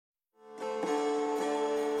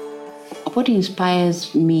What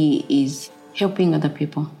inspires me is helping other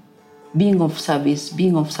people, being of service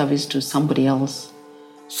to somebody else.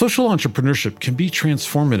 Social entrepreneurship can be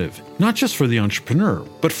transformative, not just for the entrepreneur,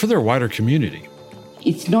 but for their wider community.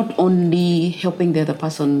 It's not only helping the other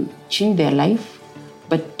person change their life,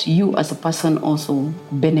 but you as a person also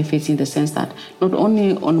benefits in the sense that not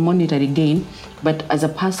only on monetary gain, but as a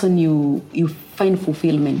person you find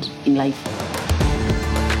fulfillment in life.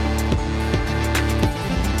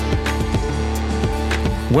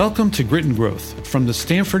 Welcome to Grit and Growth from the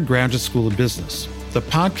Stanford Graduate School of Business, the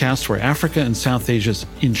podcast where Africa and South Asia's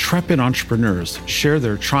intrepid entrepreneurs share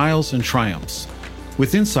their trials and triumphs,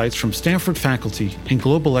 with insights from Stanford faculty and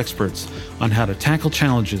global experts on how to tackle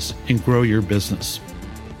challenges and grow your business.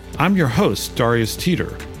 I'm your host, Darius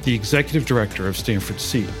Teeter, the Executive Director of Stanford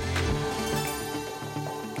Seed.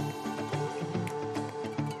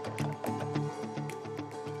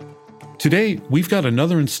 Today, we've got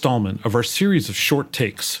another installment of our series of short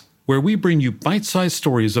takes, where we bring you bite-sized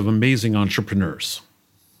stories of amazing entrepreneurs.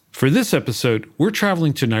 For this episode, we're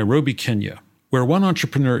traveling to Nairobi, Kenya, where one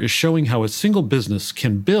entrepreneur is showing how a single business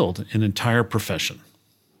can build an entire profession.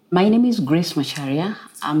 My name is Grace Macharia.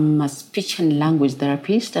 I'm a speech and language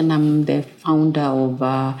therapist, and I'm the founder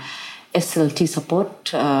of SLT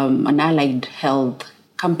Support, an allied health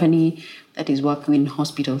company that is working in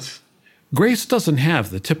hospitals. Grace doesn't have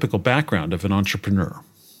the typical background of an entrepreneur.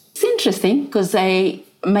 It's interesting because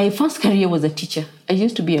my first career was a teacher. I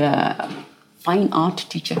used to be a fine art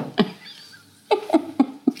teacher.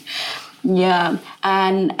 Yeah,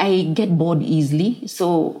 and I get bored easily.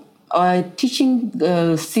 So teaching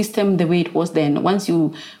system the way it was then, once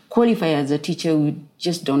you qualify as a teacher, you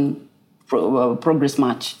just don't progress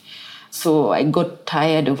much. So I got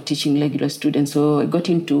tired of teaching regular students, so I got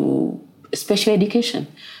into special education.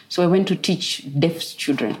 So I went to teach deaf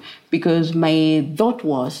children because my thought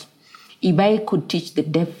was, if I could teach the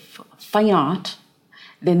deaf fine art,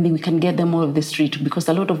 then we can get them out of the street, because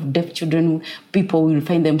a lot of deaf children, people will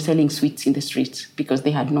find them selling sweets in the streets because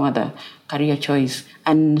they had no other career choice.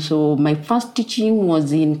 And so my first teaching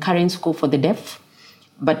was in Karen School for the Deaf,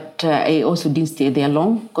 but I also didn't stay there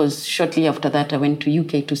long, because shortly after that I went to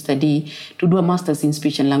UK to do a master's in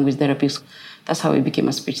speech and language therapy. That's how I became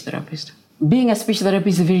a speech therapist. Being a speech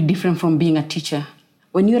therapist is very different from being a teacher.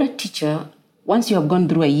 When you're a teacher, once you have gone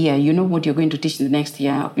through a year, you know what you're going to teach the next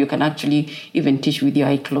year. You can actually even teach with your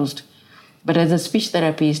eye closed. But as a speech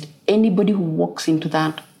therapist, anybody who walks into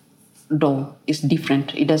that door is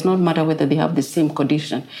different. It does not matter whether they have the same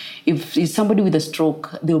condition. If it's somebody with a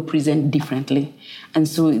stroke, they'll present differently. And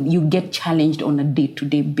so you get challenged on a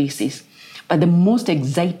day-to-day basis. But the most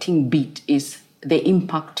exciting bit is the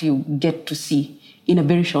impact you get to see in a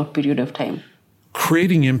very short period of time.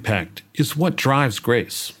 Creating impact is what drives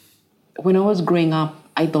Grace. When I was growing up,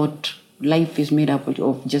 I thought life is made up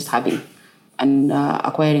of just having and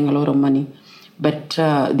acquiring a lot of money. But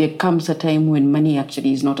there comes a time when money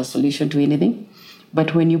actually is not a solution to anything.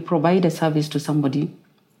 But when you provide a service to somebody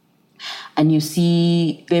and you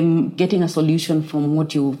see them getting a solution from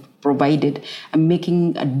what you've provided and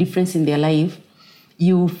making a difference in their life,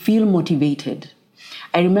 you feel motivated.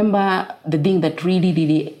 I remember the thing that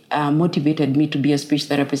really motivated me to be a speech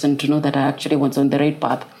therapist and to know that I actually was on the right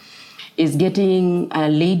path is getting a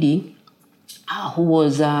lady who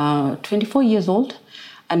was 24 years old,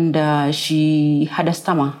 and she had a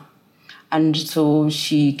stammer. And so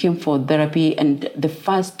she came for therapy, and the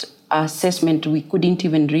first assessment, we couldn't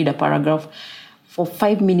even read a paragraph. For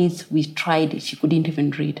 5 minutes, we tried, she couldn't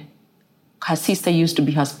even read. Her sister used to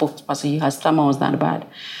be her spokesperson, her stammer was that bad.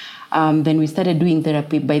 Then we started doing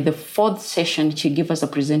therapy. By the fourth session, she gave us a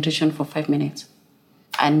presentation for 5 minutes.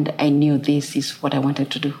 And I knew this is what I wanted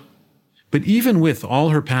to do. But even with all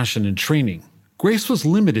her passion and training, Grace was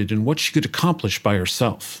limited in what she could accomplish by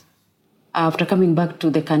herself. After coming back to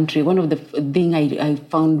the country, one of the things I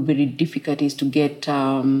found very difficult is to get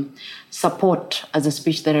support as a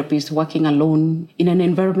speech therapist, working alone in an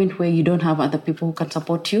environment where you don't have other people who can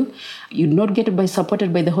support you. You'd not get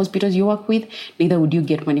supported by the hospitals you work with, neither would you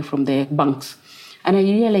get money from the banks. And I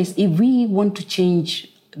realized if we want to change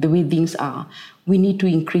the way things are, we need to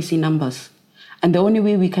increase in numbers. And the only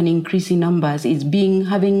way we can increase in numbers is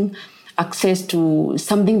having access to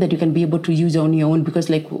something that you can be able to use on your own. Because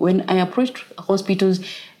like when I approached hospitals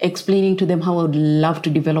explaining to them how I would love to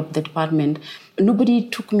develop the department, nobody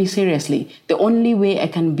took me seriously. The only way I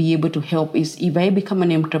can be able to help is if I become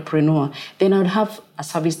an entrepreneur, then I would have a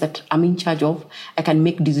service that I'm in charge of. I can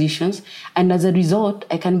make decisions. And as a result,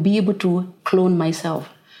 I can be able to clone myself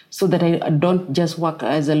so that I don't just work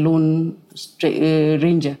as a lone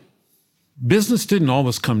ranger. Business didn't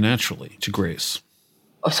always come naturally to Grace.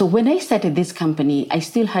 So when I started this company, I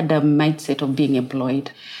still had a mindset of being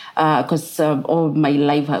employed because all my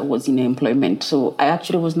life I was in employment. So I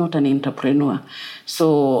actually was not an entrepreneur.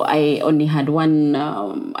 So I only had one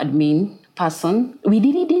admin person. We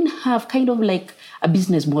really didn't have kind of like a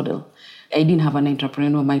business model. I didn't have an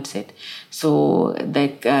entrepreneur mindset. So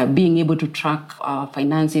like being able to track our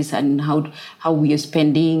finances and how we are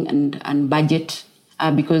spending and budget.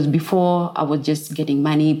 Because before I was just getting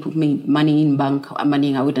money, put money in bank,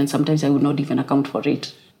 money out, and sometimes I would not even account for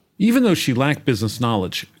it. Even though she lacked business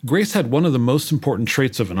knowledge, Grace had one of the most important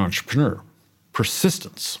traits of an entrepreneur: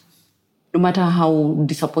 persistence. No matter how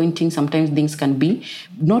disappointing sometimes things can be,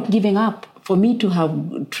 not giving up. For me to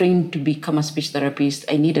have trained to become a speech therapist,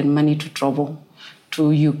 I needed money to travel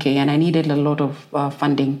to UK, and I needed a lot of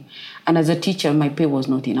funding. And as a teacher, my pay was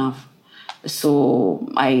not enough. So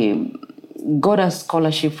I got a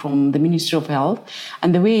scholarship from the Ministry of Health,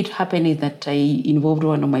 and the way it happened is that I involved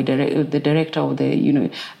one of the director of the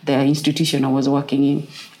institution I was working in,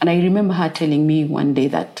 and I remember her telling me one day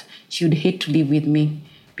that she would hate to live with me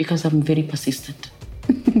because I'm very persistent.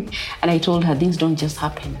 And I told her things don't just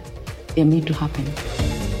happen; they're made to happen.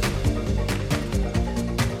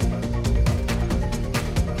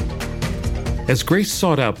 As Grace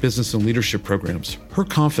sought out business and leadership programs, her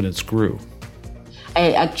confidence grew.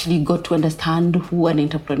 I actually got to understand who an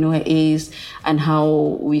entrepreneur is and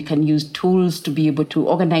how we can use tools to be able to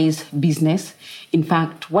organize business. In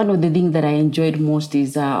fact, one of the things that I enjoyed most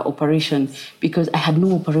is operation, because I had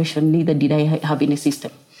no operation, neither did I have any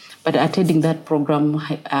system. But attending that program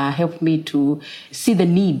helped me to see the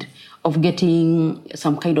need of getting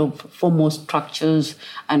some kind of formal structures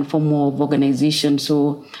and formal of organization.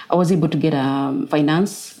 So I was able to get a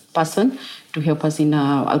finance person to help us in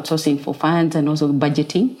outsourcing for funds and also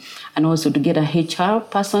budgeting, and also to get a HR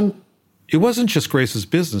person. It wasn't just Grace's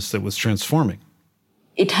business that was transforming.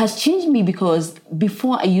 It has changed me because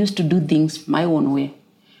before I used to do things my own way,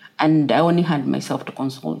 and I only had myself to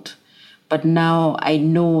consult. But now I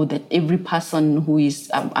know that every person who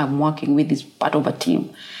is I'm working with is part of a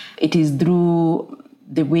team. It is through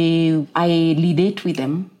the way I relate with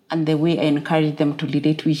them and the way I encourage them to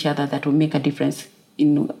relate to each other that will make a difference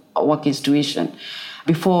in a working situation.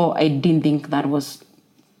 Before, I didn't think that was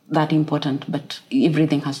that important, but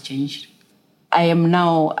everything has changed. I am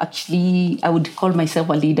now actually, I would call myself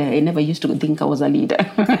a leader. I never used to think I was a leader.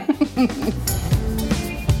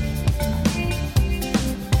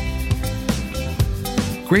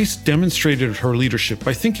 Grace demonstrated her leadership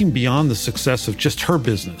by thinking beyond the success of just her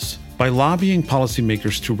business, by lobbying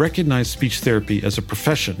policymakers to recognize speech therapy as a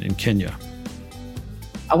profession in Kenya.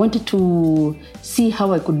 I wanted to see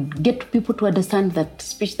how I could get people to understand that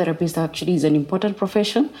speech therapist actually is an important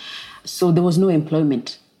profession. So there was no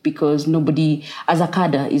employment because nobody, as a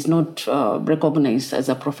cadre, is not recognized as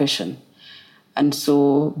a profession. And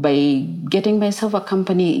so by getting myself a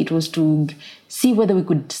company, it was to see whether we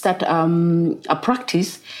could start a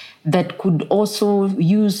practice that could also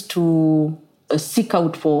use to seek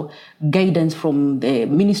out for guidance from the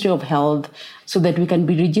Ministry of Health so that we can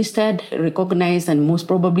be registered, recognized, and most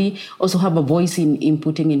probably also have a voice in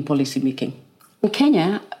inputting in policy making. In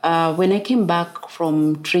Kenya, when I came back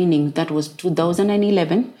from training, that was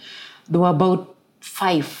 2011, there were about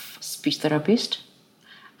 5 speech therapists.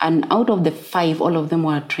 And out of the 5, all of them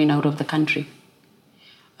were trained out of the country.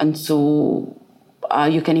 And so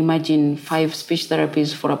you can imagine 5 speech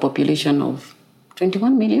therapists for a population of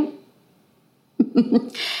 21 million.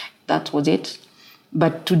 That was it.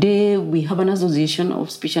 But today we have an association of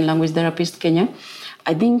speech and language therapists Kenya.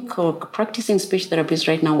 I think practicing speech therapists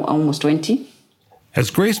right now are almost 20. As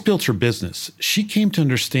Grace built her business, she came to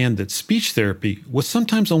understand that speech therapy was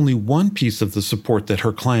sometimes only one piece of the support that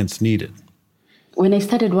her clients needed. When I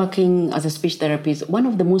started working as a speech therapist, one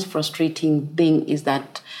of the most frustrating things is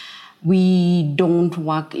that we don't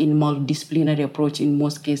work in multidisciplinary approach in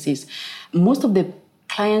most cases. Most of the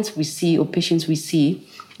clients we see or patients we see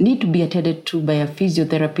need to be attended to by a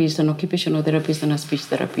physiotherapist, an occupational therapist, and a speech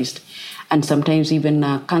therapist, and sometimes even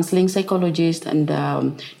a counseling psychologist and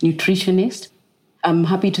nutritionist. I'm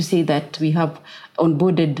happy to say that we have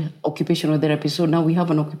onboarded occupational therapists. So now we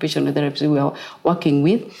have an occupational therapist we are working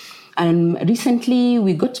with. And recently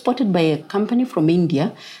we got spotted by a company from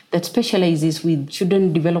India that specializes with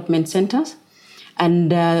children development centers.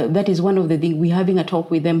 And that is one of the things. We're having a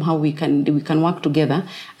talk with them how we can work together,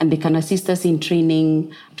 and they can assist us in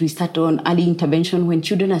training. We start on early intervention when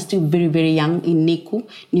children are still very, very young in NICU,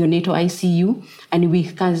 neonatal ICU, and we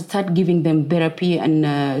can start giving them therapy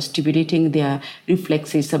and stimulating their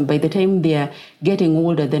reflexes. And by the time they are getting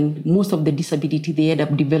older, then most of the disability they end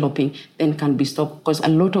up developing then can be stopped, because a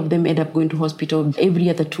lot of them end up going to hospital every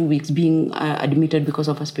other 2 weeks being admitted because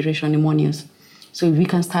of aspiration pneumonias. So if we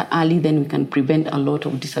can start early, then we can prevent a lot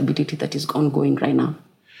of disability that is ongoing right now.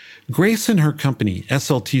 Grace and her company,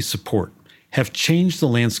 SLT Support, have changed the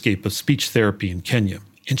landscape of speech therapy in Kenya,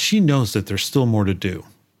 and she knows that there's still more to do.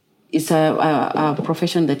 It's a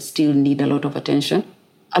profession that still needs a lot of attention.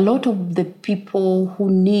 A lot of the people who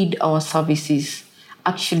need our services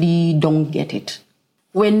actually don't get it.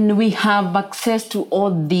 When we have access to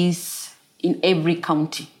all this in every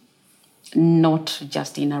county, not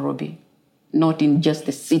just in Nairobi, not in just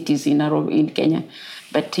the cities in Nairobi, in Kenya,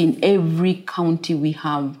 but in every county we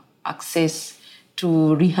have access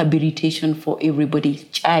to rehabilitation for everybody,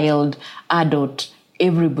 child, adult,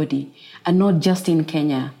 everybody, and not just in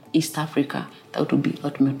Kenya, East Africa. That would be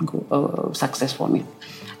ultimate success for me.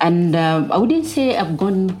 And I wouldn't say I've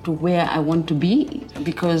gone to where I want to be,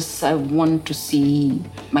 because I want to see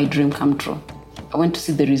my dream come true. I want to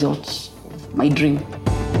see the results of my dream.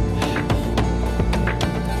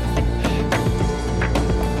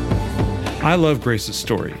 I love Grace's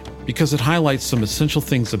story because it highlights some essential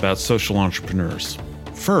things about social entrepreneurs.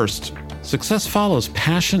 First, success follows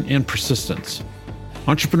passion and persistence.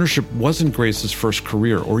 Entrepreneurship wasn't Grace's first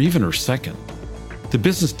career or even her second. The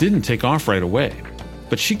business didn't take off right away,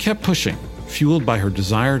 but she kept pushing, fueled by her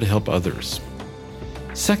desire to help others.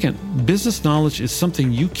 Second, business knowledge is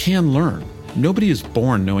something you can learn. Nobody is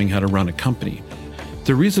born knowing how to run a company.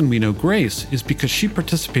 The reason we know Grace is because she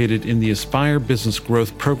participated in the Aspire Business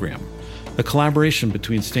Growth Program, a collaboration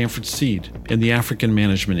between Stanford Seed and the African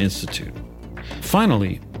Management Institute.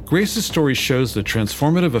 Finally, Grace's story shows the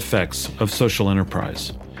transformative effects of social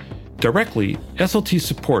enterprise. Directly, SLT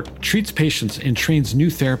Support treats patients and trains new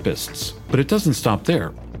therapists, but it doesn't stop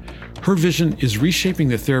there. Her vision is reshaping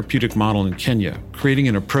the therapeutic model in Kenya, creating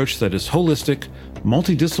an approach that is holistic,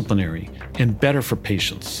 multidisciplinary, and better for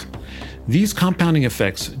patients. These compounding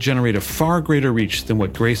effects generate a far greater reach than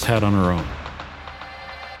what Grace had on her own.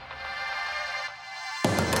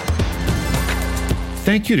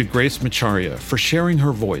 Thank you to Grace Macharia for sharing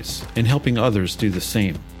her voice and helping others do the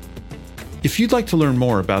same. If you'd like to learn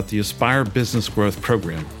more about the Aspire Business Growth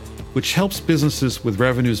Program, which helps businesses with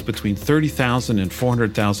revenues between $30,000 and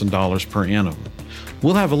 $400,000 per annum,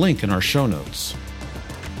 we'll have a link in our show notes.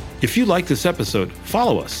 If you like this episode,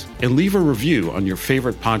 follow us and leave a review on your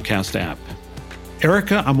favorite podcast app.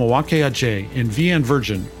 Erica Amawake-Ajay and Vianne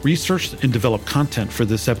Virgin researched and developed content for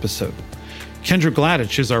this episode. Kendra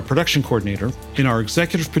Gladich is our production coordinator, and our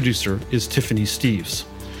executive producer is Tiffany Steves,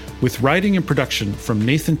 with writing and production from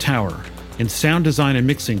Nathan Tower and sound design and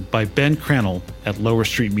mixing by Ben Crannell at Lower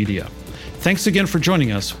Street Media. Thanks again for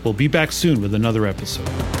joining us. We'll be back soon with another episode.